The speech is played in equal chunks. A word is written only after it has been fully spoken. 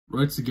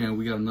Once again,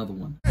 we got another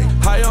one.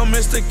 Hi, I'm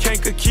Mr.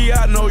 Kankakee,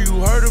 I know you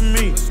heard of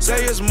me.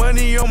 Say it's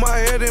money on my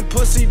head and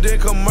pussy, then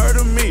come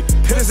murder me.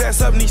 Hit his ass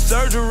up, need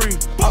surgery.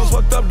 I was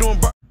fucked up doing.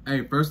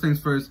 Hey, first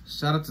things first,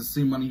 shout out to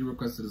C Money. He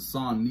requested a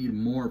song, Need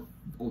More,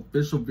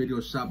 official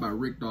video shot by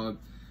Rick Dog.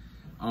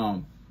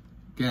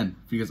 Again,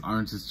 if you guys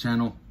aren't his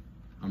channel,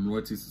 I'm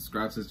Royalty.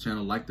 Subscribe to his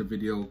channel, like the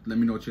video. Let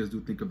me know what you guys do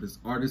think of this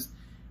artist.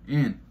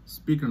 And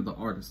speaking of the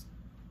artist,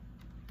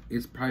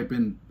 it's probably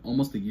been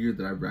almost a year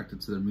that I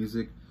reacted to their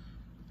music.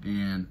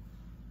 And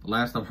the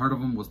last I've heard of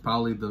them was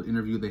probably the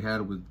interview they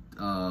had with,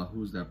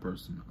 who's that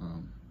person?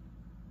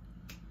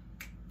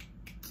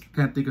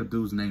 Can't think of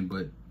dude's name,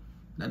 but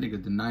that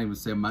nigga did not even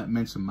say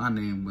mention my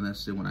name when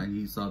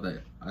he saw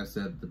that I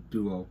said the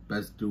duo,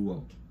 best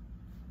duo.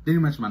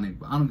 Didn't mention my name,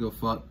 but I don't give a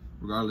fuck.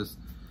 Regardless,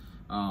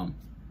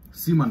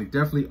 C Money,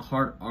 definitely a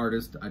hard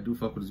artist. I do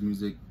fuck with his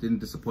music. Didn't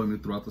disappoint me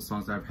throughout the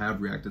songs I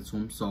have reacted to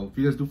him. So if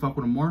you guys do fuck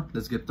with him more,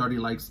 let's get 30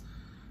 likes.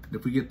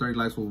 If we get 30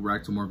 likes, we'll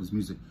react to more of his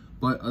music.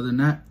 But other than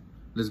that,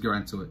 let's get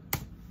right into it.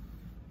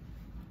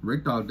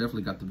 Rick Dog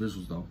definitely got the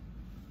visuals though.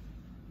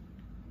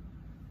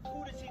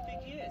 Who does he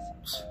think he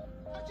is?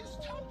 I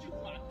just told you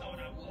who I thought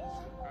I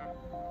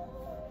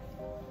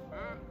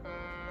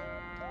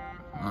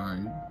was.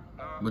 Alright.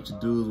 Bunch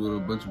of dudes with a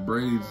bunch of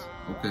braids.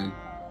 Okay.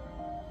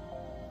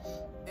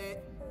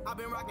 I've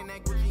been rocking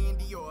that Gucci and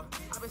Dior.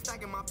 I've been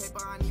stacking my paper,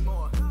 I need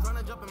more. Trying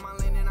to jump in my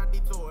lane and I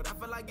detoured. I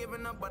feel like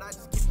giving up, but I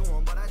just keep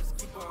going,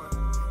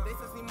 They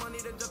said see money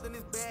that jumped in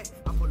his bag.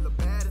 I pull the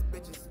baddest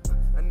bitches.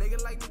 A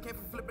nigga like me came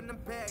from flipping them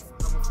packs.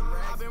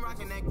 I've been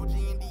rocking that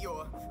Gucci and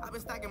Dior. I've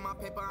been stacking my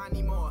paper, I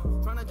need more.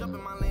 Trying to jump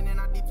in my lane and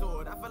I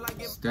detoured. I feel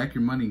like stack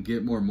your money and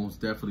get more.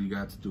 Most definitely you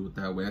got to do it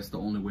that way. That's the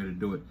only way to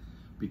do it.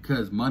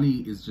 Because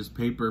money is just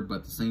paper, but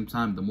at the same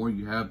time, the more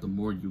you have, the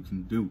more you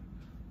can do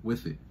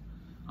with it.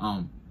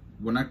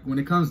 When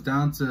it comes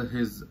down to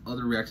his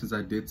other reactions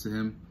I did to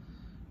him,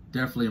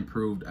 definitely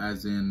improved,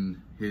 as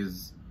in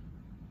his,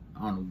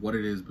 I don't know what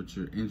it is, but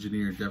your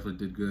engineer definitely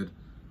did good.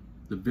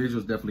 The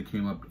visuals definitely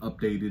came up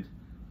updated,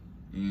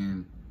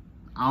 and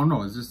I don't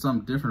know, it's just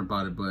something different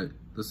about it. But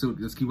let's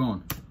keep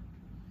on.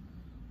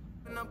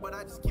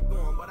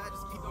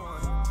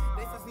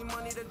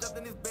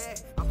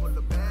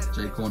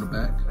 J. Cole in the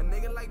back.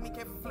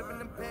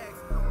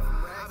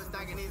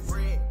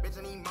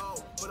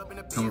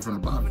 Coming from the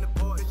bottom.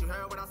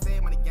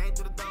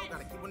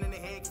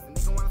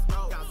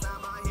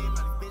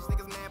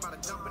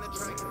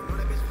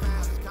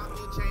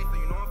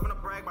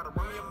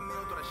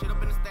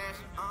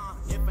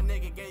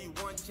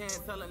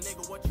 Tell a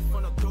nigga what you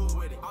finna do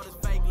with it. All this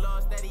fake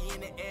love steady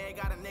in the air.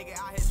 Got a nigga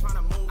out here trying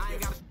to move.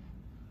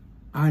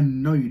 I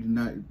know you did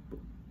not.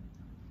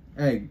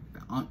 Hey,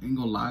 I ain't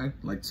gonna lie.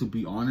 Like, to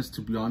be honest,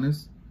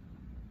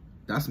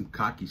 that's some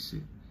cocky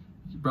shit.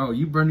 Bro,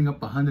 you burning up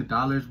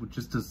 $100 with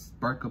just to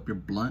spark up your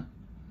blunt?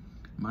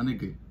 My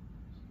nigga.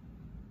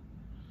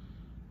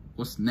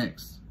 What's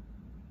next?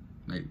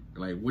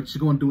 Like what you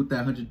gonna do with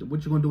that 100?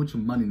 What you gonna do with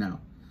your money now?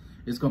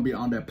 It's gonna be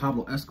on that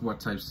Pablo Escobar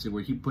type shit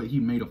where he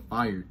made a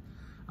fire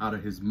out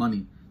of his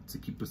money to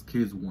keep his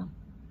kids warm,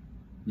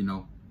 you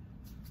know,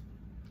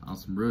 on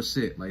some real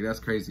shit. Like, that's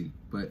crazy.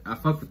 But I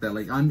fuck with that.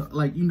 Like,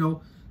 you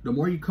know, the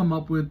more you come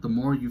up with, the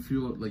more you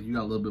feel like you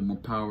got a little bit more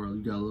power.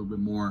 You got a little bit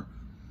more.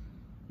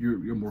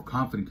 You're more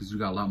confident because you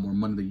got a lot more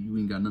money that you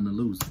ain't got nothing to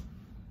lose.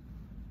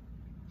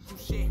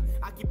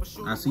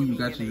 I see you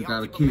got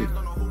a kid.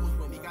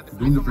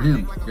 Doing it for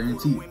him,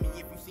 guaranteed.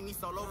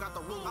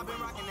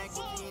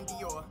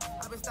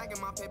 I've been stacking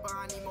my paper,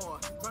 I need more.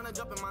 Trying to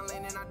jump in my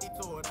lane and I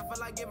detoured. I feel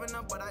like giving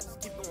up, but I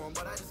just keep going,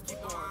 They said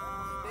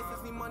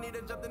see money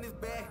that jumped in his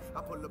bag.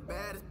 I pull the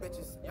baddest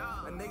bitches.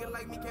 A nigga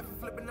like me came from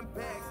flipping them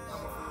packs.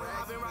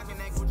 I've been rocking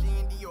that Gucci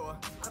and Dior.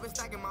 I've been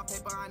stacking my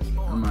paper, I need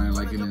more. I'm not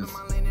liking this.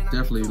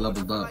 Definitely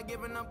leveled up.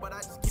 Giving up, but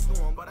I just keep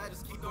going,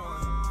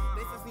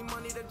 They said see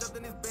money that jumped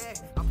in his bag.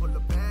 I pull the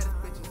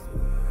baddest bitches. A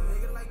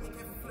nigga like me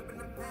came from flipping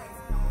them packs.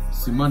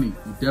 See money,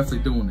 you definitely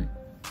doing it.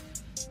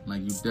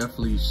 Like, you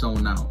definitely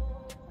showing out.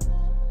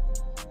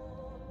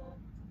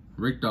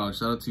 Rick Dog,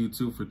 shout out to you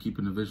too for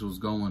keeping the visuals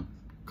going.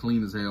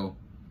 Clean as hell.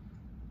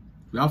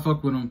 Y'all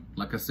fuck with him.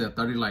 Like I said,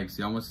 30 likes.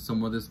 Y'all want to see some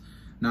more of this?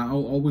 Now, I'm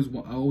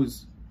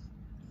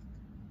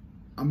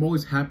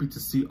always happy to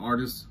see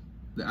artists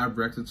that I've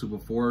reacted to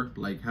before,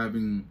 like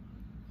having,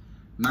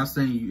 not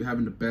saying you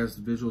having the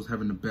best visuals,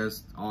 having the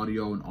best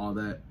audio and all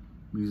that,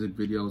 music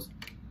videos,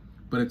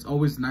 but it's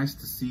always nice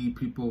to see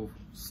people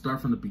start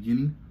from the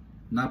beginning.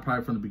 Not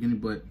probably from the beginning,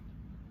 but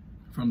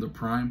from the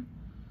prime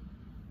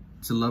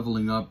to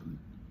leveling up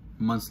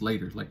months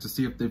later, like to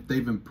see if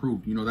they've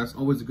improved. You know, that's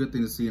always a good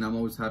thing to see, and I'm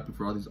always happy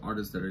for all these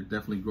artists that are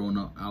definitely growing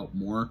out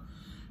more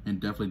and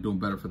definitely doing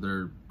better for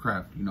their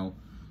craft, you know.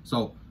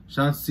 So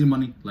shout out to C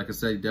Money. Like I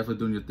said, definitely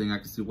doing your thing. I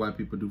can see why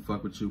people do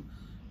fuck with you.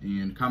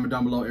 And comment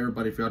down below,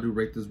 everybody, if y'all do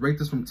rate this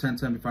from 10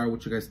 to 10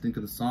 what you guys think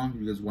of the song.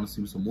 If you guys want to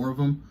see some more of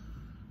them,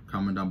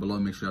 comment down below.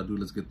 Make sure y'all do.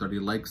 Let's get 30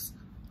 likes.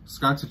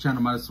 Subscribe to the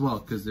channel, might as well,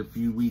 because if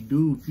you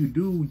do,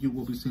 you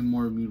will be seeing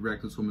more of me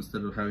reacting to them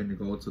instead of having to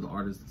go to the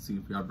artist and see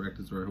if y'all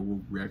reacted or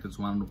who reacted to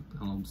them. I don't know what the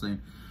hell I'm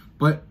saying.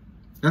 But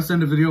that's the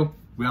end of the video.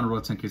 We're on the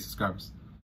road to 10K subscribers.